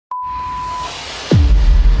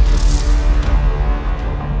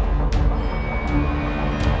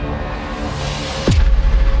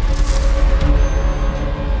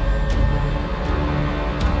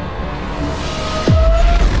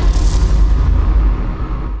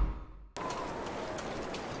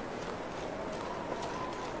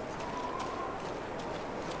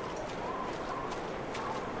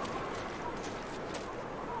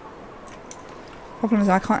Problem is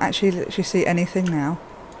I can't actually literally see anything now.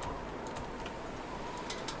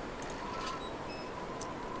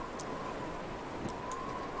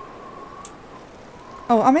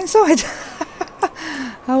 Oh, I'm inside!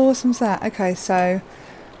 How awesome is that? Okay, so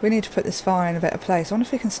we need to put this fire in a better place. I wonder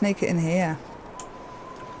if we can sneak it in here.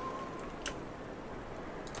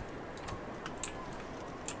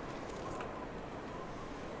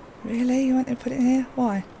 Really? You want to put it in here?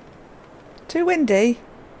 Why? Too windy?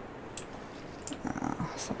 Oh,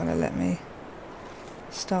 it's not going to let me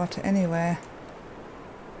start it anywhere.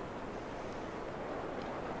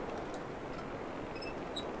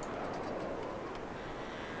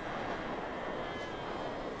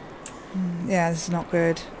 Yeah, this is not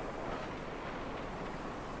good.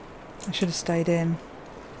 I should have stayed in.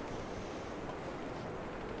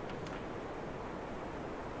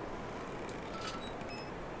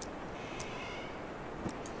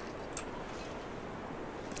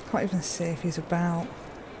 Can't even see if he's about.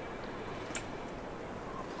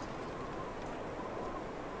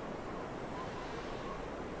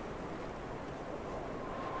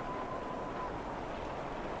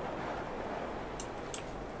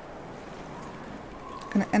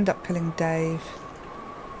 Gonna end up killing Dave.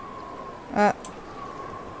 I'm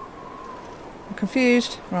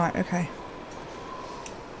confused. Right, okay.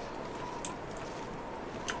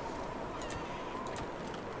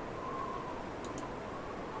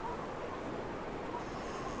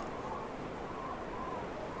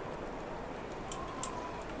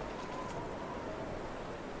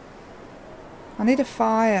 I need a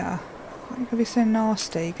fire. Why you gonna be so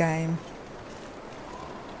nasty, game?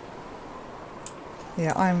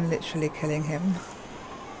 Yeah, I'm literally killing him.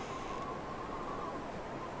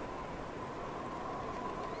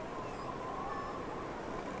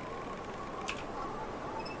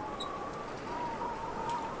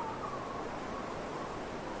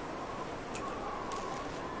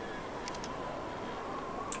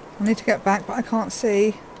 I need to get back, but I can't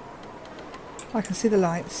see. I can see the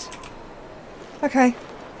lights. Okay.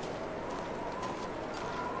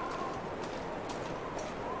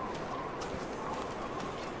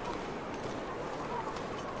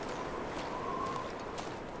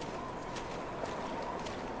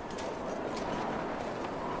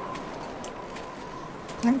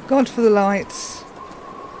 Thank God for the lights.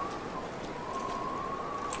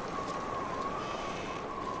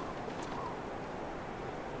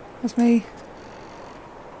 That's me.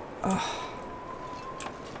 Oh.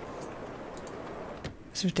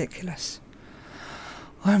 It's ridiculous.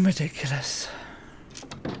 I'm ridiculous.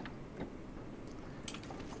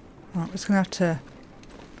 Right, we're just going to have to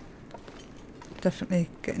definitely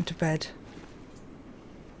get into bed.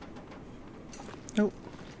 Oh.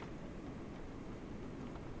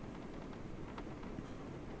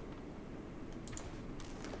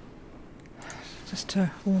 Just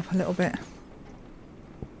to warm up a little bit.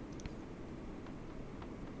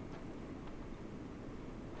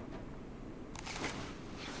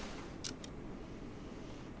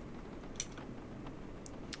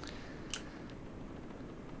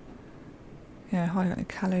 Yeah, hardly got any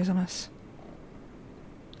calories on us.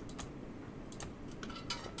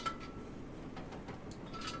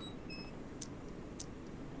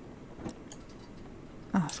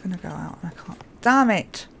 Oh, it's going to go out and I can't. Damn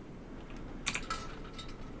it!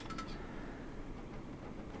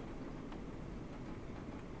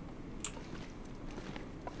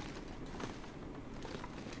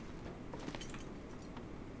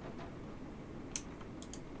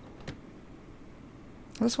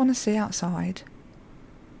 I just want to see outside.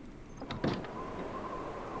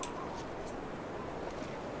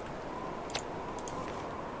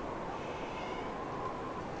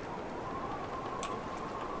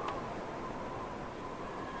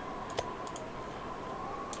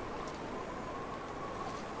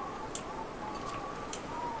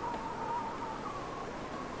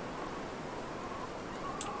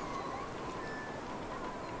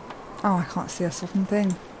 Oh, I can't see a certain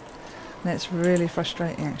thing. And it's really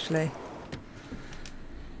frustrating, actually.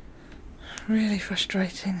 Really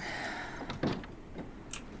frustrating.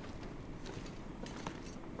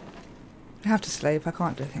 I have to sleep, I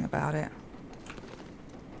can't do anything about it.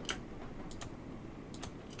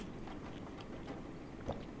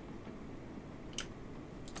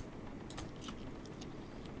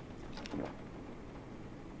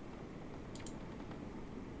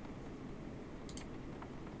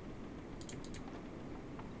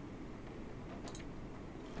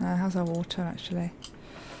 How's our water, actually?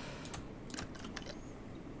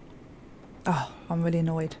 Oh, I'm really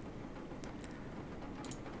annoyed.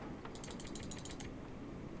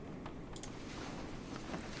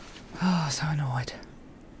 Oh, so annoyed.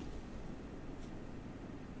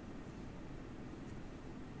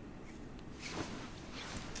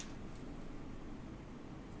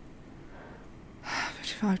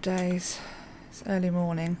 25 days. It's early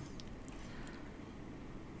morning.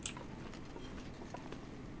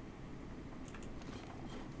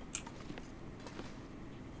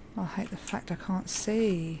 I hate the fact I can't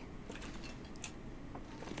see.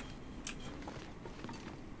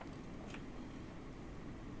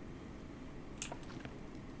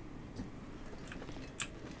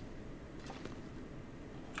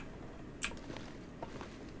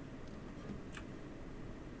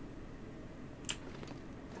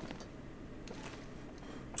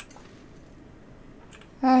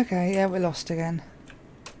 Okay, yeah, we're lost again.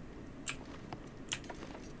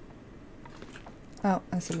 Oh,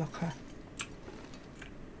 there's a locker.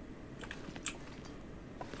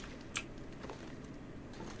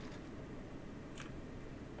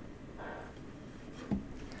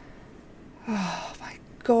 Oh my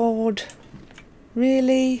God.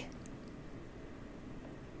 Really?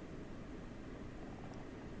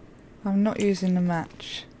 I'm not using the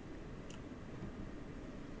match.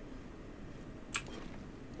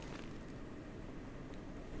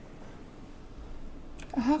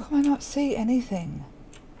 How can I not see anything?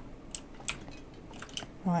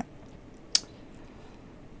 Right.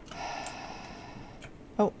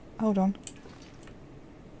 Oh, hold on.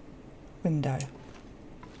 Window.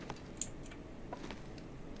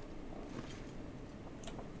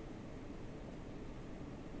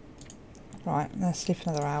 Right, let's sleep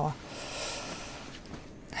another hour.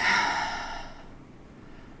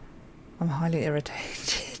 I'm highly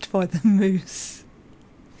irritated by the moose.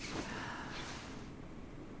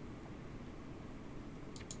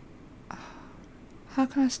 How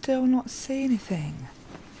can I still not see anything?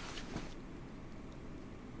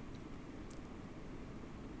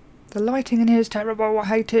 The lighting in here is terrible, I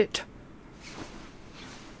hate it.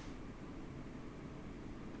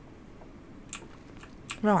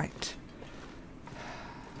 Right.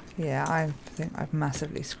 Yeah, I think I've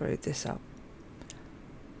massively screwed this up.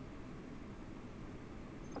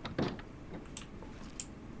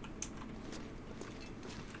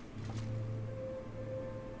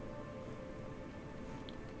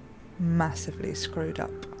 Massively screwed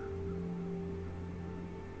up.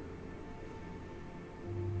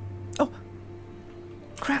 Oh!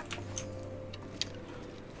 Crap!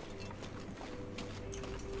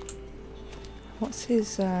 What's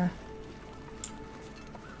his,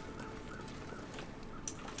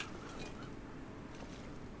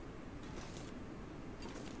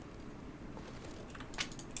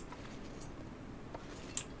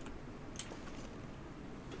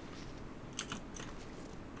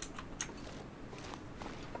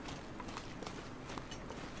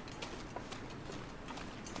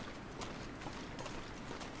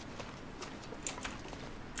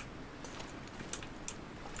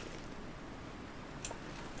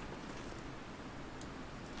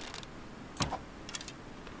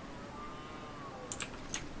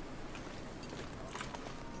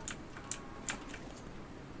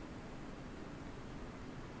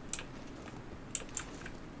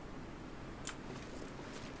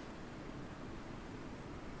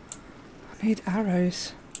 I need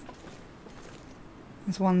arrows.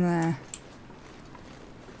 There's one there.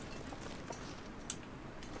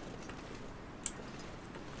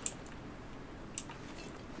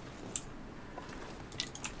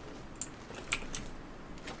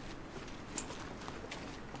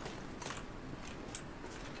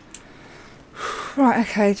 Right,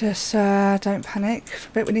 okay, just don't panic. For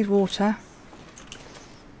a bit we need water.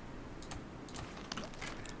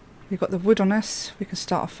 We've got the wood on us, we can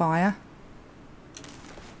start a fire.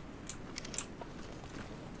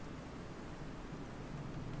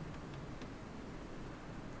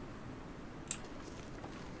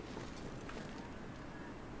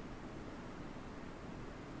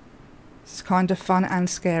 It's kind of fun and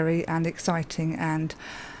scary and exciting and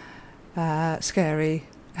scary.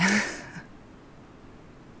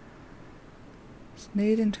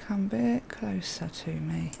 Need him to come a bit closer to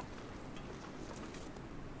me.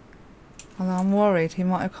 Although I'm worried he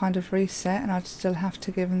might have kind of reset and I'd still have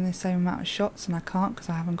to give him the same amount of shots, and I can't because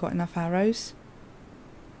I haven't got enough arrows.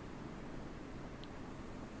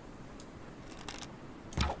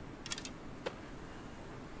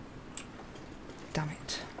 Damn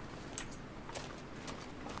it.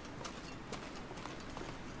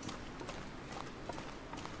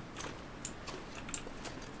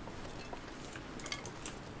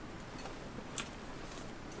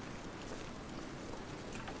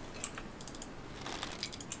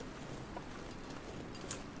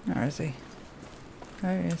 Where is he?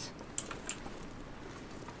 There he is.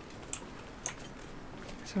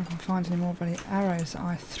 So I can find any more bloody arrows that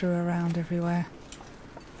I threw around everywhere.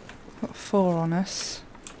 Got 4 on us.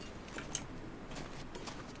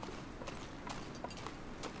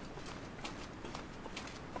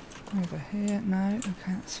 Over here, no,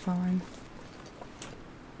 okay, that's fine.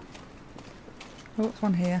 Oh, it's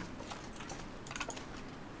one here.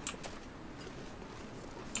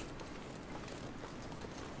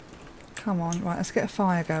 Come on, right, let's get a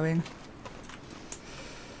fire going.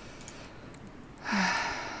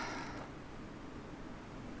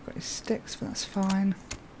 Got his sticks, but that's fine.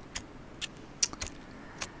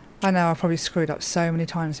 I know I probably screwed up so many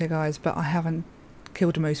times here, guys, but I haven't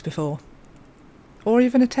killed a moose before. Or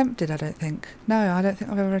even attempted, I don't think. No, I don't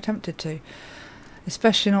think I've ever attempted to.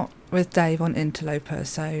 Especially not with Dave on Interloper,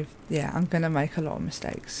 so yeah, I'm going to make a lot of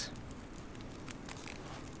mistakes.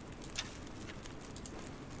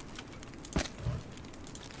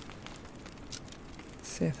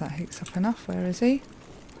 See if that heats up enough. Where is he?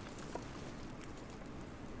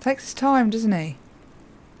 Takes his time, doesn't he?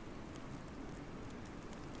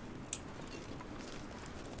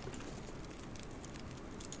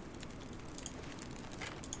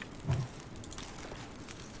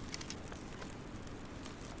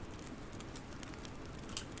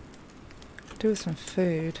 Do with some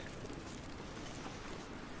food.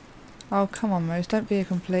 Oh, come on, Moose, don't be a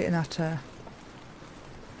complete and utter.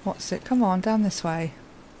 What's it? Come on, down this way.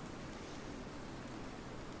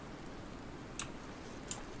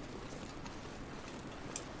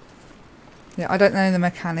 Yeah, I don't know the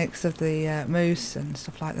mechanics of the moose and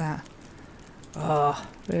stuff like that. Oh,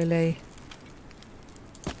 really?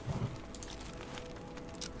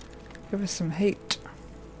 Give us some heat.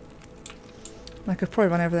 I could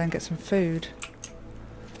probably run over there and get some food.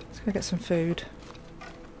 Let's go get some food.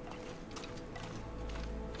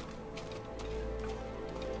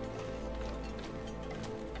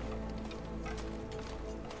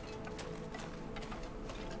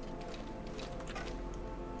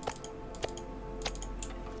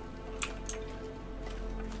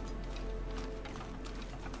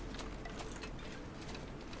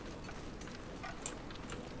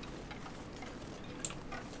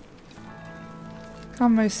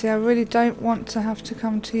 Come, Moosey, I really don't want to have to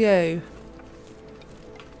come to you.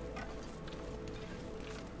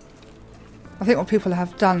 I think what people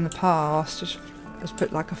have done in the past is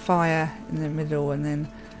put like a fire in the middle and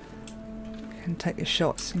then you can take your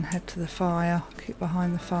shots and head to the fire, keep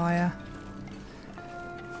behind the fire.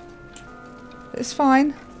 But it's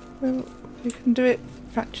fine, we can do it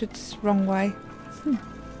Fractured's wrong way.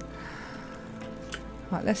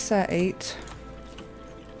 Right, let's eat.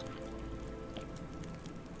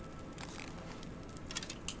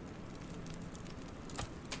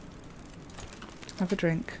 Have a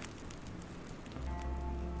drink.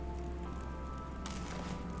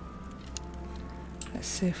 Let's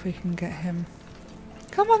see if we can get him.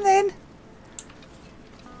 Come on then!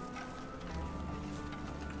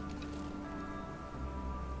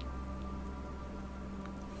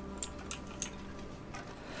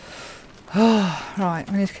 Oh, right,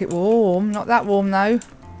 we need to keep warm. Not that warm though. We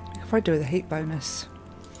could probably do with a heat bonus.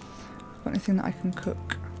 Got anything that I can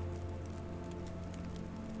cook?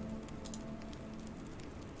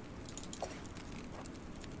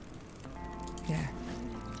 Yeah.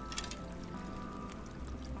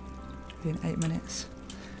 In 8 minutes.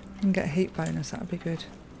 If we can get a heat bonus, that would be good.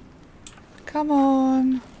 Come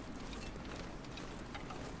on!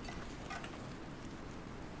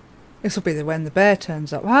 This will be when the bear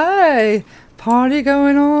turns up. Hey! Party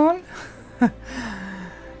going on!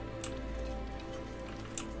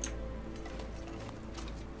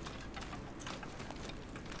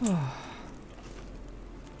 Oh.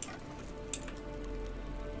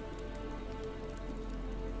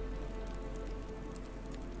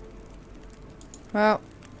 Well,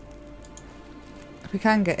 if we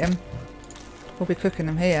can get him, we'll be cooking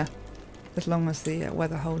him here, as long as the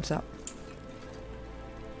weather holds up.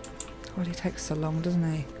 God, he takes so long,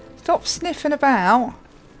 doesn't he? Stop sniffing about!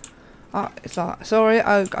 It's like, sorry,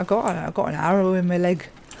 I got an arrow in my leg.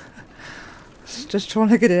 Just trying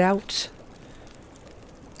to get it out.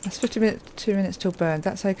 That's 2 minutes till burned.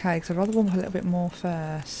 That's okay, because I'd rather warm up a little bit more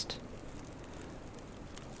first.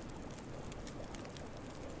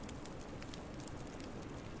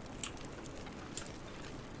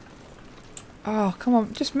 Oh, come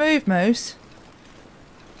on. Just move, Moose.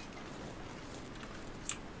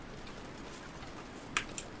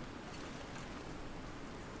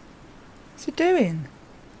 What's he doing?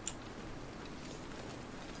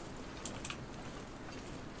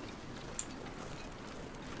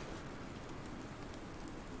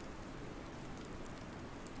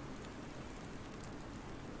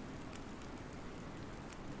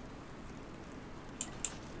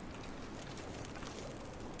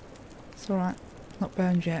 It's alright, not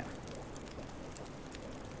burned yet.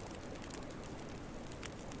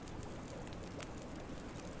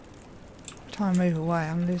 try and move away.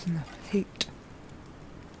 I'm losing the heat.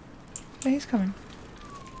 Yeah, he's coming.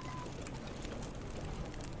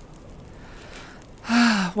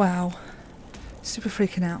 Ah, wow. Super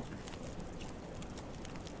freaking out.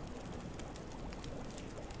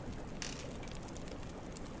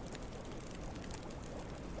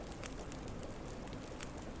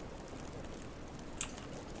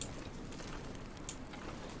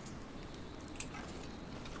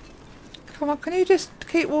 Come on, can you just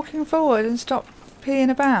keep walking forward and stop peeing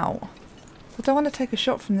about? I don't want to take a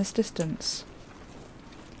shot from this distance.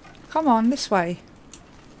 Come on, this way.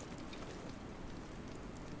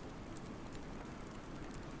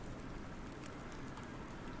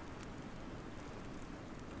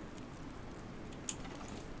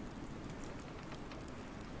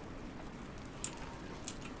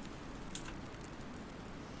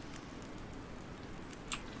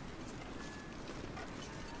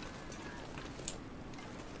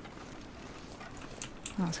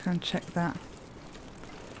 Let's go and check that.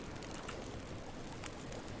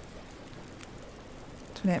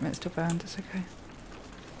 28 minutes to burn, that's okay.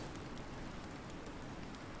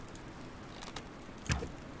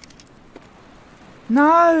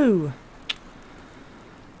 No!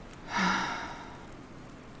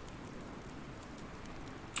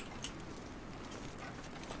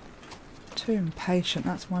 Too impatient,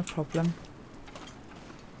 that's my problem.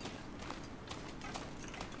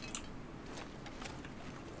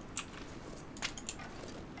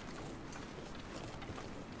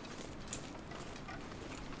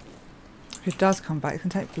 If it does come back, it can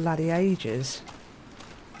take bloody ages.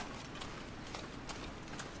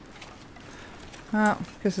 Well,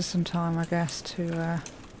 gives us some time, I guess, to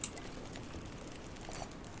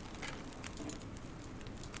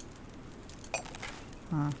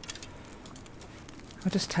I'll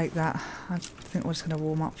just take that. I think we're just going to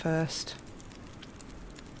warm up first.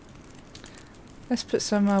 Let's put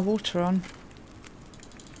some water on.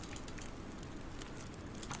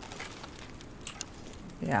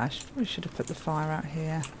 Yeah, we should have put the fire out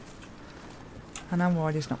here. And I'm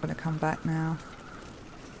worried he's not going to come back now.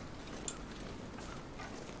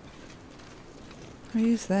 Oh,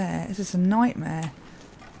 he's there. This is a nightmare.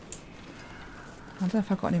 I don't know if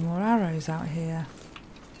I've got any more arrows out here.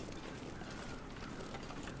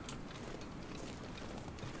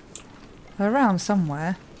 They're around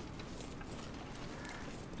somewhere.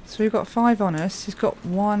 So we've got 5 on us. He's got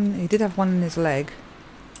 1. He did have 1 in his leg.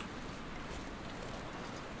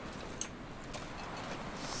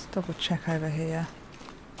 Double check over here.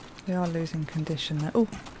 We are losing condition there. Oh,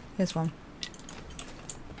 here's one.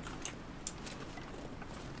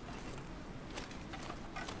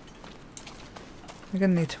 We're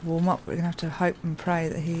going to need to warm up. We're going to have to hope and pray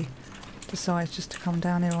that he decides just to come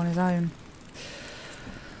down here on his own.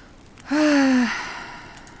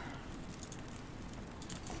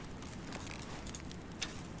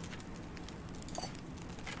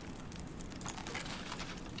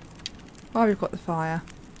 Oh, we've got the fire.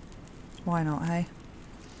 Why not, hey?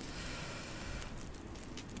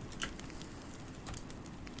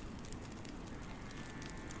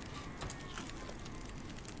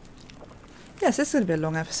 Yes, this is going to be a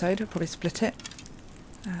long episode. I'll probably split it.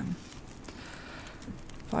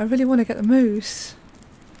 But I really want to get the moose.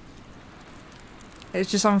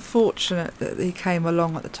 It's just unfortunate that he came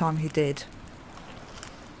along at the time he did.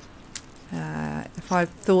 If I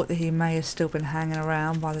thought that he may have still been hanging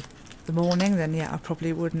around by the morning, then yeah, I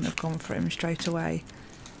probably wouldn't have gone for him straight away.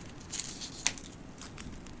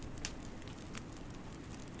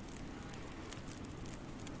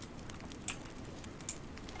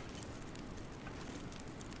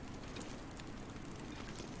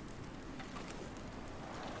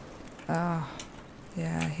 Oh,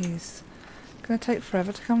 yeah, he's going to take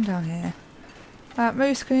forever to come down here.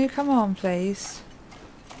 Moose, can you come on, please?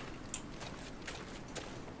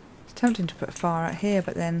 It's tempting to put a fire out here,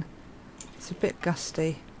 but then it's a bit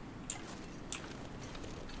gusty.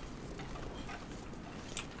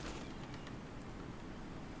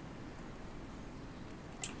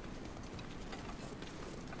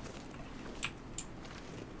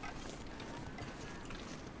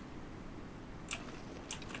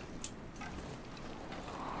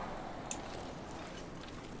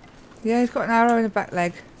 Yeah, he's got an arrow in the back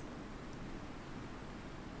leg.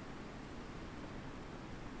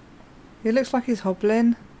 He looks like he's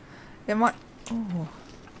hobbling. It might... Oh.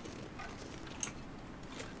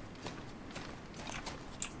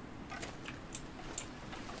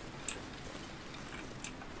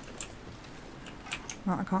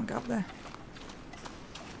 Right, I can't get up there.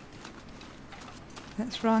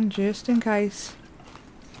 Let's run just in case.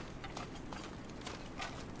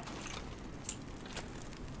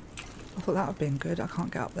 I thought that would have been good. I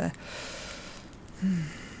can't get up there.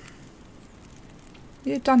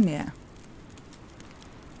 You done yet?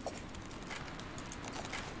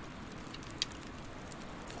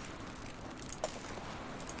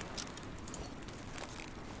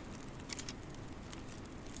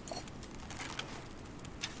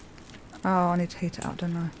 Oh, I need to heat it up,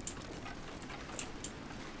 don't I?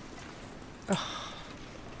 Ugh.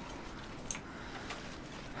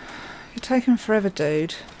 You're taking forever,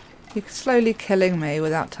 dude. You're slowly killing me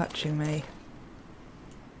without touching me.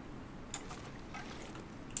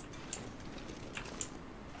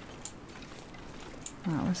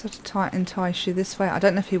 Oh, let's have to entice you this way. I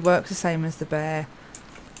don't know if he works the same as the bear.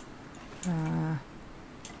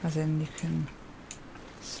 As in, you can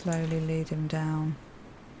slowly lead him down.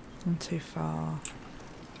 Not too far.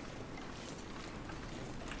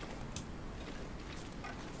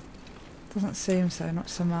 Doesn't seem so, not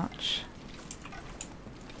so much.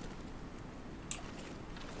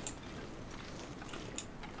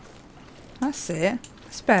 That's it.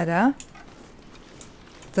 That's better.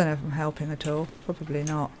 Don't know if I'm helping at all. Probably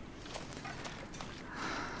not.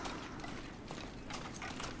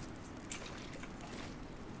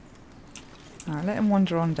 Alright, let him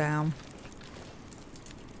wander on down.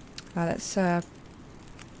 Let's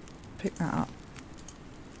pick that up.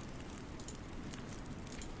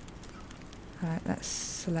 Alright, let's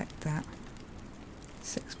select that.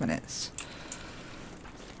 6 minutes.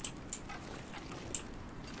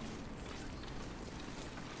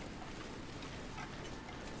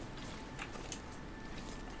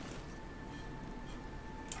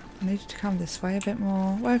 I need you to come this way a bit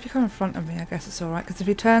more. Well, if you come in front of me, I guess it's alright, because if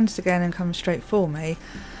he turns again and comes straight for me,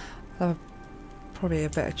 I'll have probably a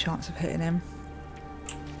better chance of hitting him.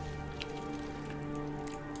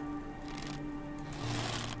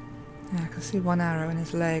 Yeah, I can see one arrow in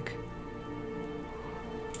his leg.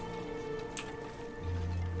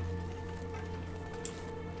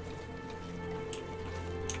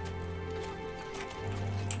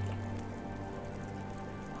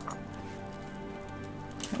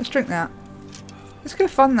 Let's drink that. It's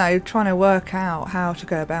good fun though, trying to work out how to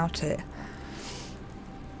go about it.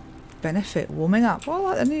 Benefit warming up. Oh,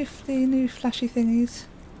 I like the new flashy thingies.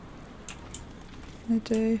 They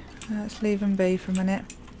do. Let's leave them be for a minute.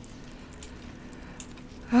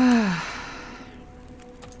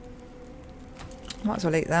 Might as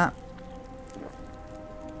well eat that.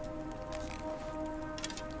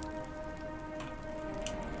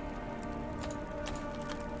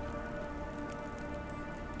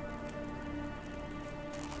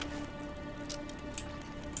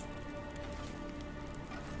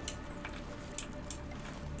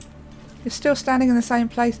 You're still standing in the same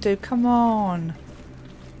place, dude. Come on.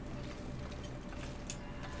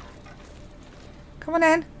 Come on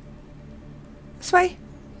in. This way.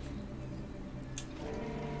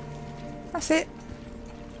 That's it.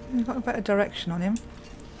 We've got a better direction on him.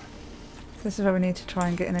 This is where we need to try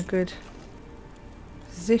and get in a good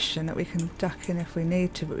position that we can duck in if we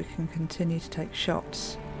need to, but we can continue to take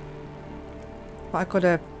shots. But I've got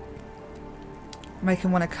to make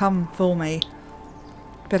him want to come for me.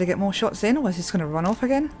 Better get more shots in, or is he just going to run off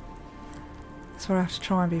again? So I have to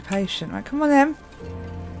try and be patient. Right, come on then.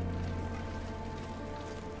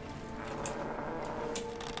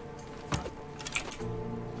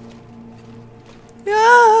 Yeah,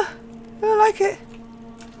 I don't like it.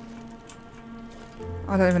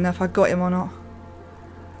 I don't even know if I got him or not.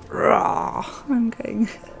 Rah, I'm getting...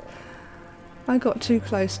 I got too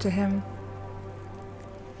close to him.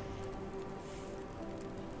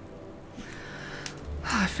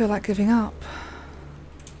 I feel like giving up.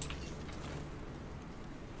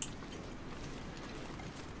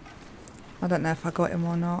 I don't know if I got him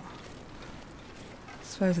or not. I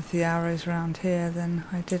suppose if the arrow's around here, then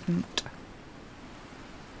I didn't.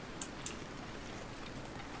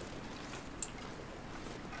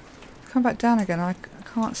 Come back down again. I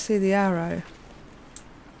can't see the arrow.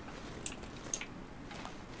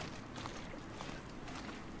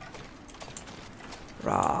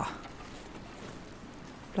 Rah.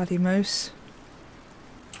 Bloody moose.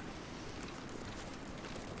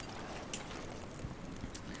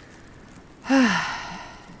 Yeah,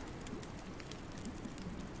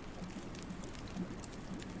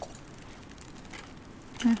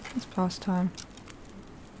 it's past time.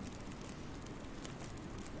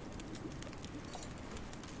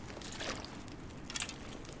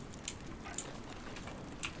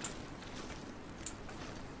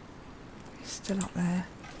 He's still up there.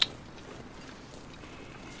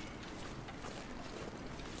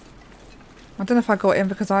 I don't know if I got him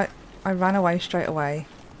because I ran away straight away.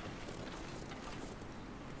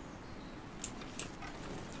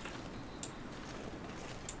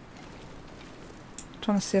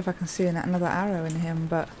 trying to see if I can see another arrow in him,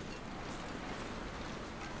 but...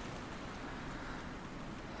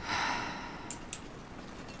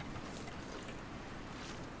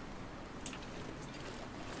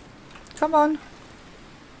 Come on.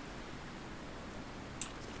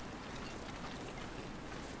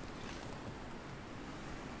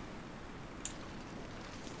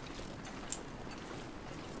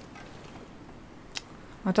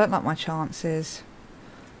 I don't like my chances.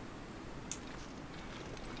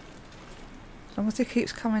 As long as he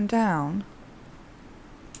keeps coming down.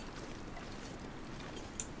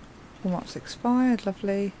 Warm-up's expired,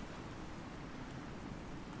 lovely.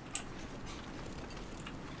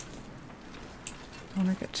 Don't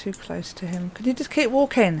want to get too close to him. Could you just keep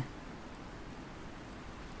walking?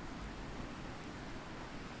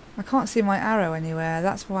 I can't see my arrow anywhere.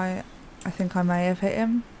 That's why I think I may have hit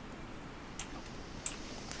him.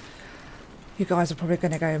 You guys are probably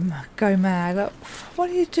going to go mad. Like,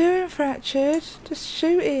 what are you doing, Fractured? Just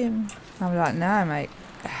shoot him. I'm like, no, mate.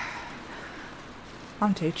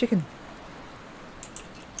 I'm too chicken.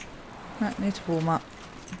 I need to warm up.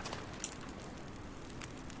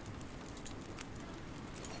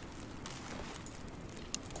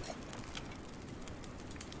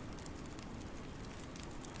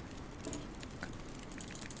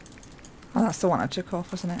 Oh, that's the one I took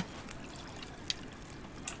off, wasn't it?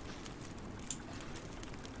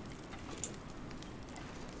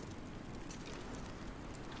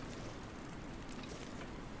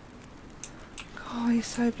 God, he's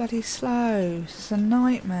so bloody slow. This is a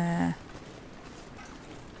nightmare.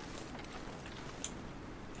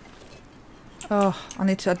 Oh,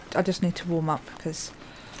 I just need to warm up because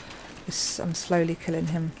I'm slowly killing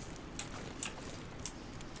him.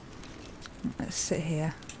 Let's sit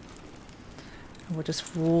here. We'll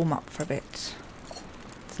just warm up for a bit.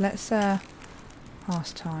 So let's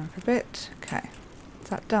pass time for a bit. Okay, is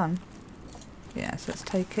that done? Yes, let's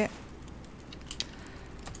take it.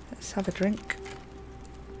 Let's have a drink.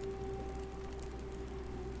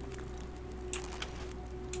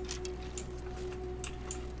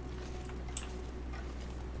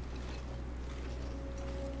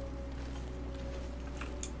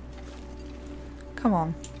 Come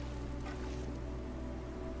on.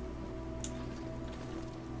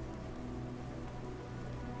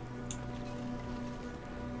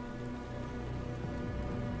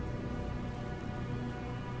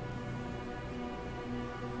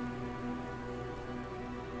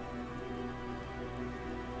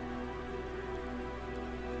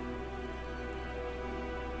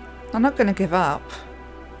 I'm not going to give up.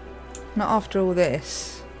 Not after all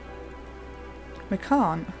this. We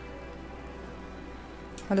can't.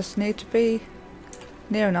 I just need to be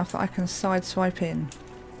near enough that I can sideswipe in.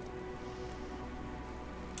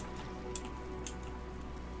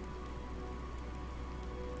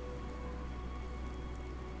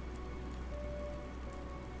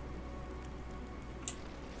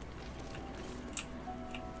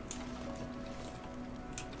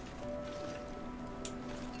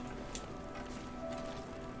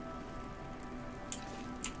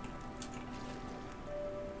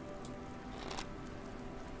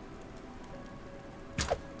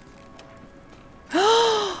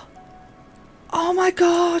 Oh my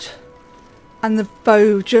god! And the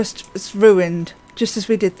bow just was ruined, just as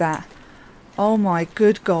we did that. Oh my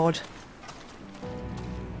good god.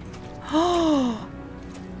 Oh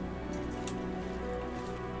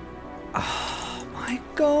my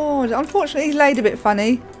god. Unfortunately he laid a bit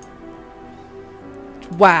funny.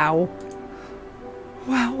 Wow.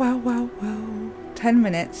 Wow, wow, wow, wow. 10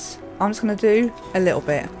 minutes. I'm just going to do a little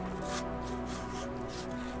bit.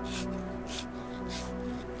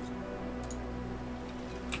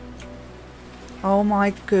 Oh my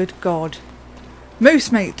good god.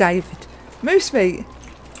 Moose meat, David. Moose meat.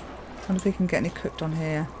 I wonder if we can get any cooked on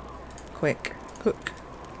here. Quick. Cook.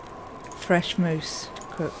 Fresh moose.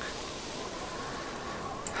 Cook.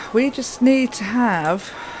 We just need to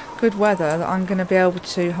have good weather that I'm going to be able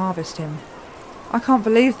to harvest him. I can't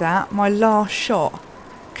believe that. My last shot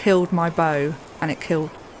killed my bow. And it killed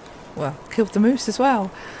the moose as well.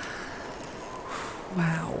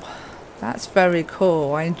 Wow. That's very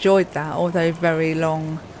cool. I enjoyed that, although very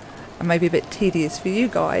long and maybe a bit tedious for you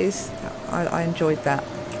guys. I enjoyed that.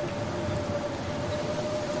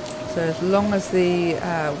 So as long as the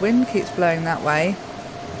wind keeps blowing that way,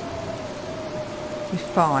 we'll be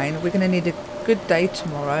fine. We're going to need a good day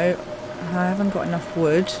tomorrow. I haven't got enough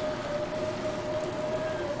wood.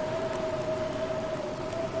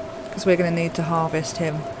 Because we're going to need to harvest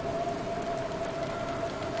him.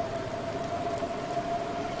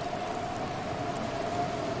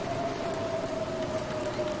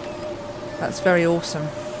 That's very awesome. I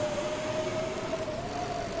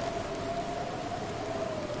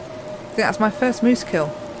think that's my first moose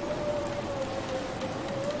kill.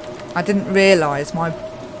 I didn't realise my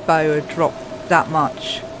bow had dropped that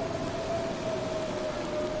much.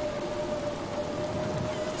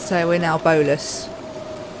 So we're now bowless,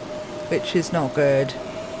 which is not good.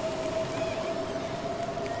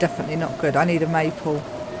 Definitely not good. I need a maple.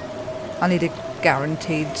 I need a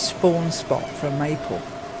guaranteed spawn spot for a maple.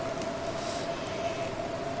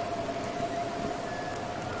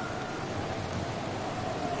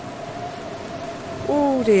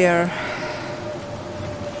 Oh dear.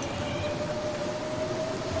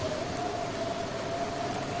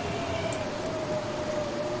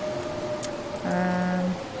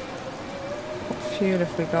 What fuel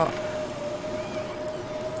have we got?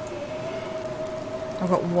 I've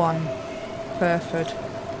got one. Furford.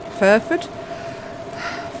 Furford?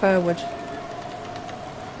 Furwood.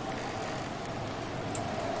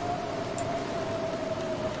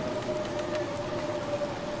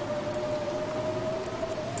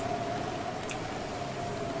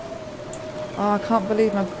 Oh, I can't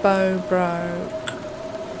believe my bow broke.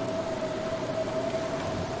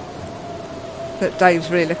 But Dave's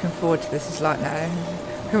really looking forward to this. He's like, no,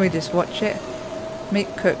 can we just watch it? Meat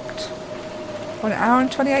cooked. 1 hour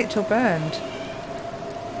and 28 till burned.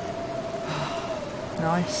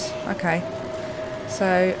 Nice. Okay.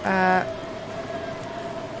 So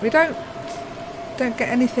we don't get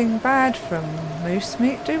anything bad from moose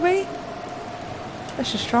meat, do we?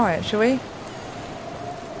 Let's just try it, shall we?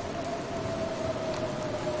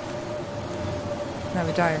 No,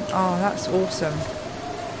 we don't. Oh, that's awesome.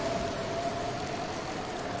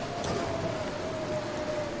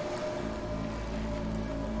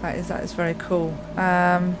 That is very cool.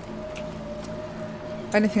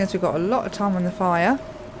 Only thing is we've got a lot of time on the fire.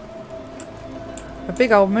 A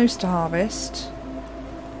big old moose to harvest.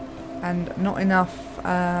 And not enough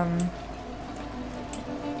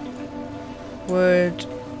wood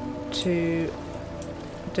to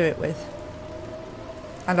do it with.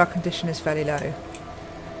 And our condition is fairly low.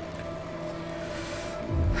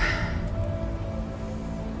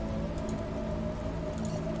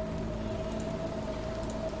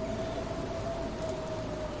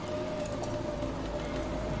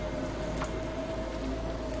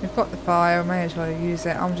 We've got the fire, may as well use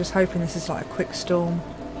it. I'm just hoping this is like a quick storm.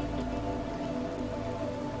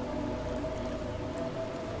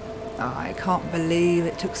 Oh, I can't believe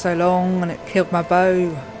it took so long and it killed my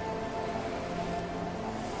bow.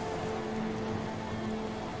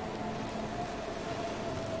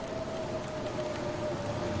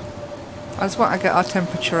 I just want to get our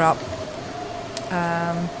temperature up.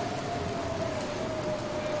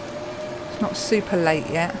 It's not super late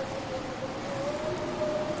yet.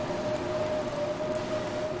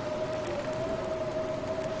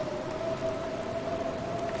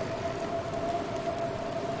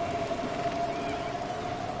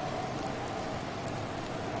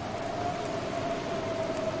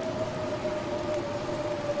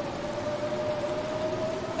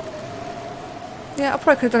 Yeah, I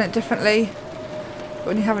probably could have done it differently, but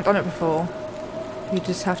when you haven't done it before, you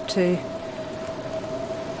just have to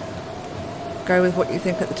go with what you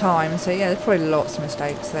think at the time. So yeah, there's probably lots of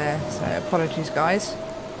mistakes there, so apologies guys.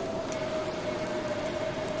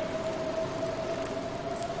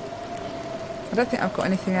 I don't think I've got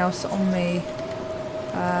anything else on me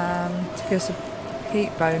to give us a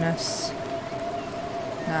heat bonus.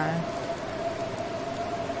 No.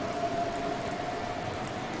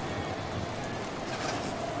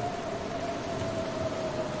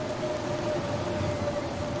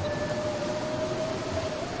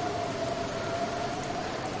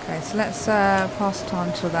 So let's pass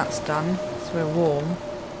time till that's done, so we're warm.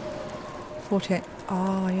 48.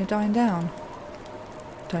 Oh, you're dying down.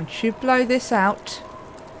 Don't you blow this out.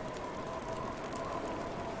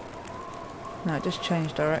 No, it just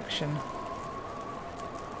changed direction.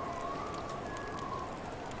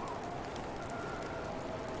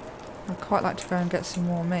 I'd quite like to go and get some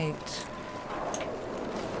more meat.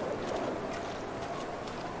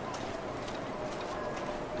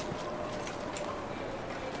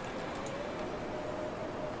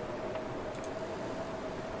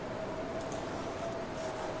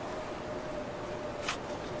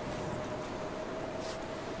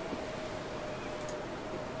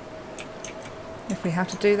 If we have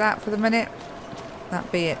to do that for the minute,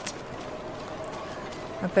 that be it.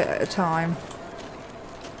 A bit at a time.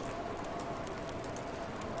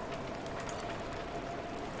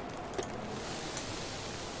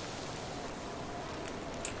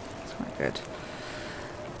 That's quite good.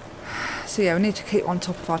 So yeah, we need to keep on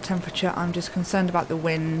top of our temperature. I'm just concerned about the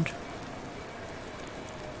wind.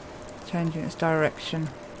 changing its direction.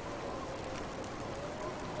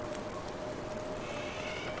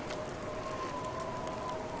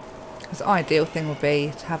 Because the ideal thing would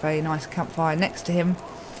be to have a nice campfire next to him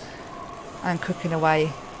and cooking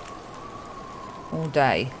away all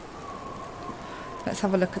day. Let's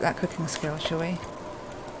have a look at that cooking skill, shall we?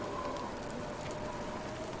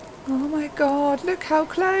 Oh my god, look how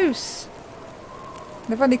close!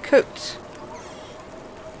 They've only cooked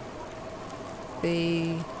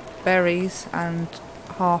the berries and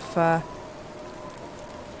half a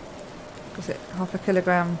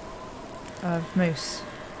kilogram of mousse.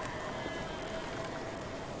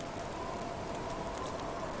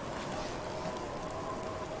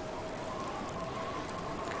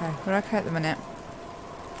 Okay, we're okay at the minute.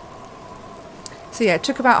 So yeah, it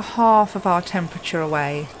took about half of our temperature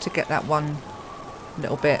away to get that one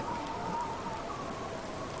little bit.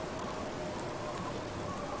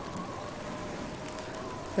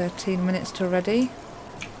 "13 minutes till ready."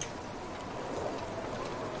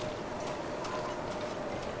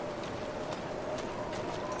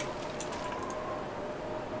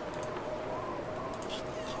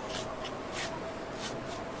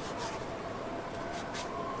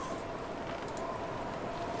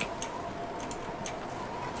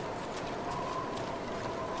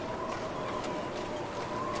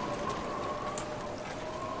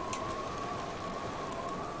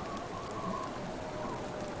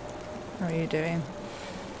 How are you doing?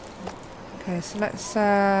 Okay, so let's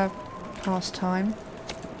pass time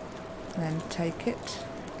and then take it,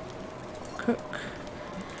 cook.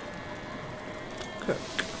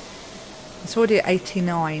 It's already at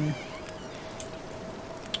 89,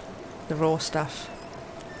 the raw stuff.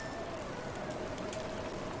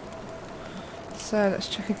 So let's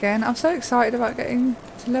check again. I'm so excited about getting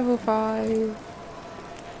to level 5.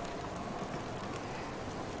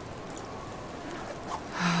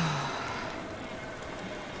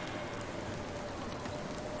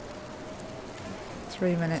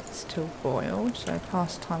 Three minutes till boiled, so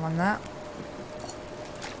pass time on that.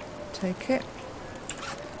 Take it.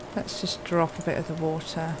 Let's just drop a bit of the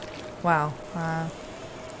water. Wow,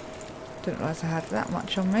 didn't realise I had that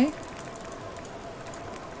much on me.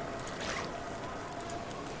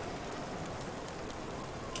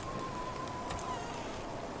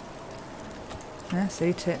 Let's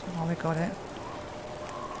eat it while we got it.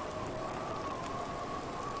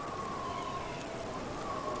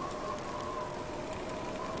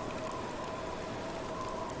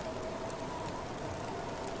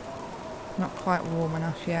 Not quite warm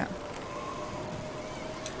enough yet.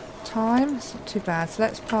 Time, it's not too bad. So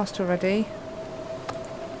let's pass to ready.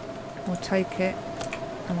 We'll take it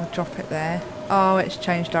and we'll drop it there. Oh, it's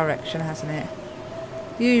changed direction, hasn't it?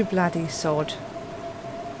 You bloody sod.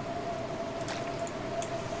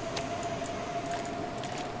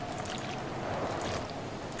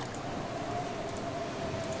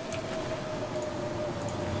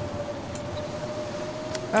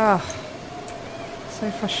 Ah. So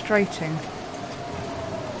frustrating.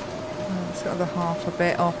 Oh, it's got the half a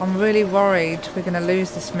bit off. I'm really worried we're going to lose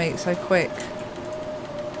this meat so quick.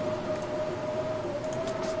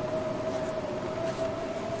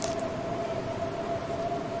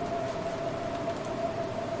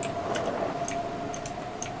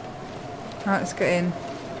 Alright, let's get in.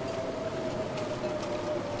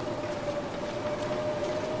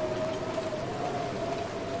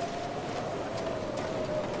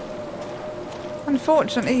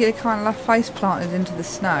 Unfortunately, he kind of face planted into the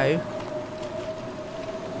snow.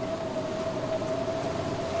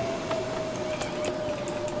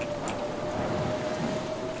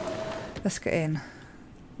 Let's get in.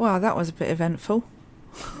 Wow, that was a bit eventful.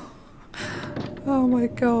 Oh my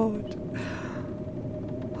god.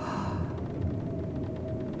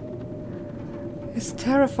 It's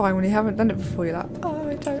terrifying when you haven't done it before. You're like, oh,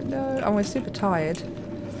 I don't know. And we're super tired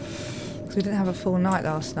because we didn't have a full night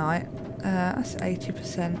last night. That's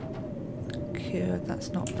 80% cured.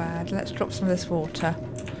 That's not bad. Let's drop some of this water.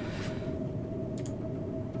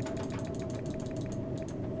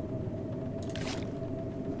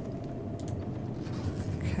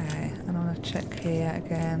 Okay, and I'm going to check here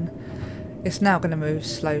again. It's now going to move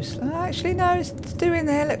slow. Actually, no, it's doing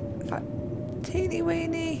there. Look, like teeny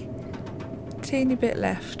weeny, teeny bit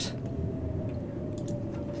left.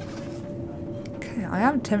 I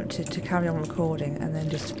am tempted to carry on recording and then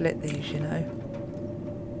just split these, you know.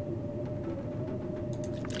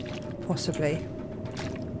 Possibly.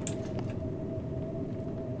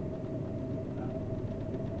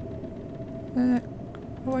 Why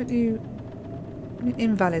won't you...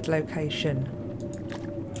 Invalid location.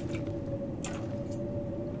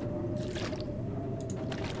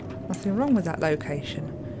 Nothing wrong with that location.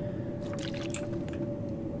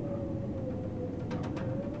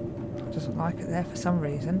 Doesn't like it there for some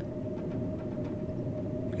reason.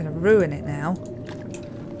 I'm going to ruin it now.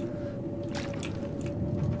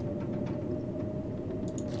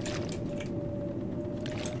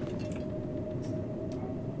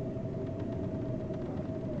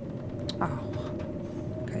 Oh,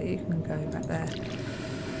 okay, you can go back there.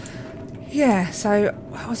 Yeah, so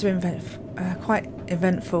that was a bit quite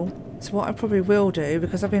eventful. So what I probably will do,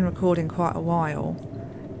 because I've been recording quite a while,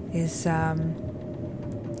 is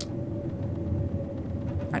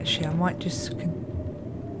actually I might just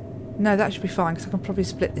no, that should be fine, because I can probably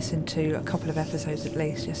split this into a couple of episodes at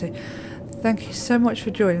least. Yeah, so thank you so much for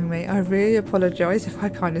joining me. I really apologise if I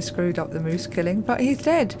kind of screwed up the moose killing, but he's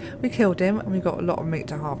dead. We killed him and we got a lot of meat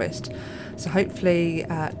to harvest. So hopefully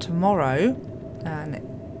tomorrow, and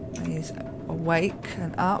he's awake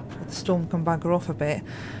and up, the storm can bugger off a bit,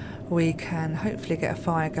 we can hopefully get a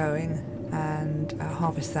fire going and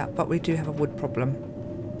harvest that. But we do have a wood problem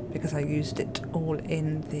because I used it all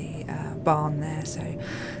in the barn there. So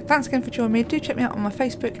thanks again for joining me. Do check me out on my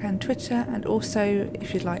Facebook and Twitter, and also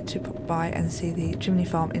if you'd like to pop by and see the Chimney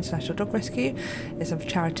Farm International Dog Rescue. It's a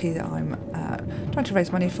charity that I'm trying to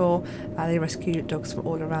raise money for. They rescue dogs from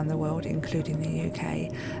all around the world, including the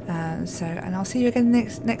UK. And I'll see you again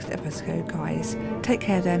next episode, guys. Take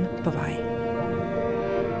care then. Bye bye.